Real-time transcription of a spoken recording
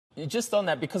Just on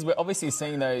that, because we're obviously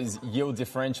seeing those yield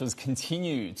differentials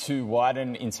continue to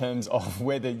widen in terms of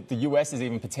where the US is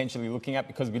even potentially looking at,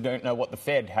 because we don't know what the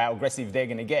Fed, how aggressive they're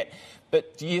going to get.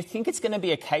 But do you think it's going to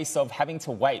be a case of having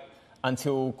to wait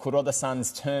until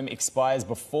Kuroda-san's term expires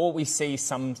before we see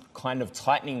some kind of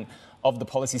tightening of the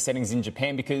policy settings in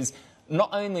Japan? Because not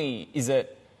only is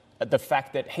it the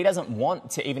fact that he doesn't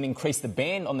want to even increase the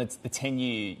band on the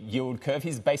 10-year yield curve.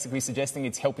 He's basically suggesting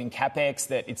it's helping capex,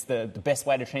 that it's the best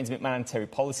way to transmit monetary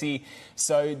policy.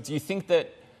 So do you think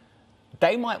that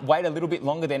they might wait a little bit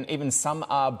longer than even some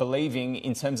are believing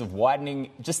in terms of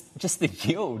widening just the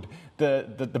yield,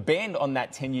 the band on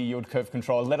that 10-year yield curve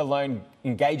control, let alone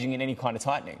engaging in any kind of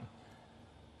tightening?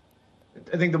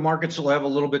 I think the markets will have a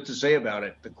little bit to say about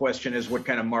it. The question is what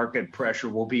kind of market pressure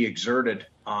will be exerted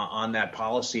on that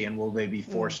policy, and will they be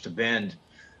forced to bend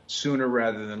sooner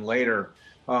rather than later?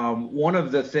 One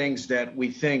of the things that we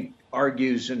think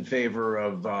argues in favor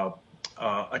of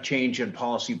a change in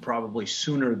policy probably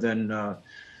sooner than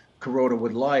Kuroda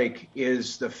would like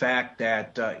is the fact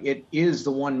that it is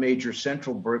the one major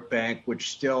central bank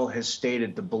which still has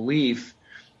stated the belief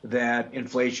that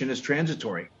inflation is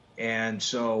transitory. And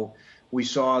so we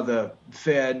saw the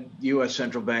Fed, U.S.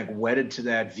 central bank, wedded to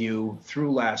that view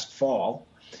through last fall,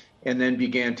 and then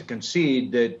began to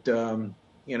concede that,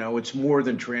 it's more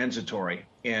than transitory.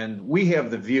 And we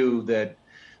have the view that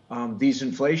these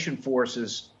inflation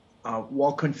forces,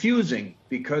 while confusing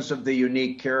because of the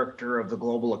unique character of the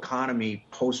global economy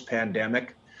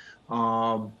post-pandemic,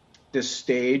 this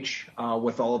stage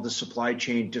with all of the supply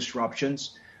chain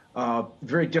disruptions,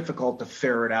 very difficult to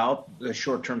ferret out the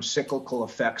short-term cyclical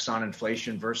effects on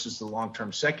inflation versus the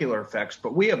long-term secular effects.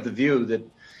 But we have the view that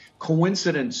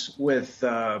coincidence with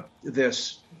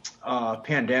this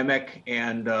pandemic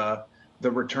and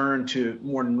the return to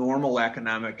more normal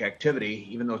economic activity,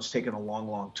 even though it's taken a long,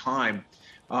 long time,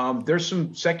 there's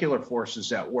some secular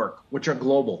forces at work, which are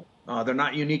global. They're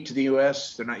not unique to the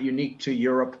U.S. They're not unique to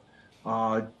Europe.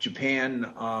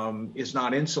 Japan is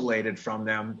not insulated from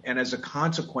them. And as a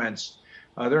consequence,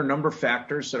 there are a number of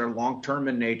factors that are long-term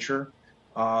in nature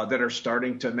that are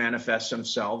starting to manifest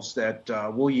themselves that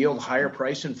will yield higher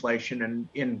price inflation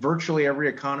in virtually every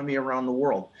economy around the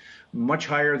world, much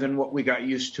higher than what we got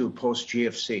used to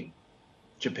post-GFC.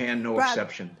 Japan, no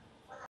exception.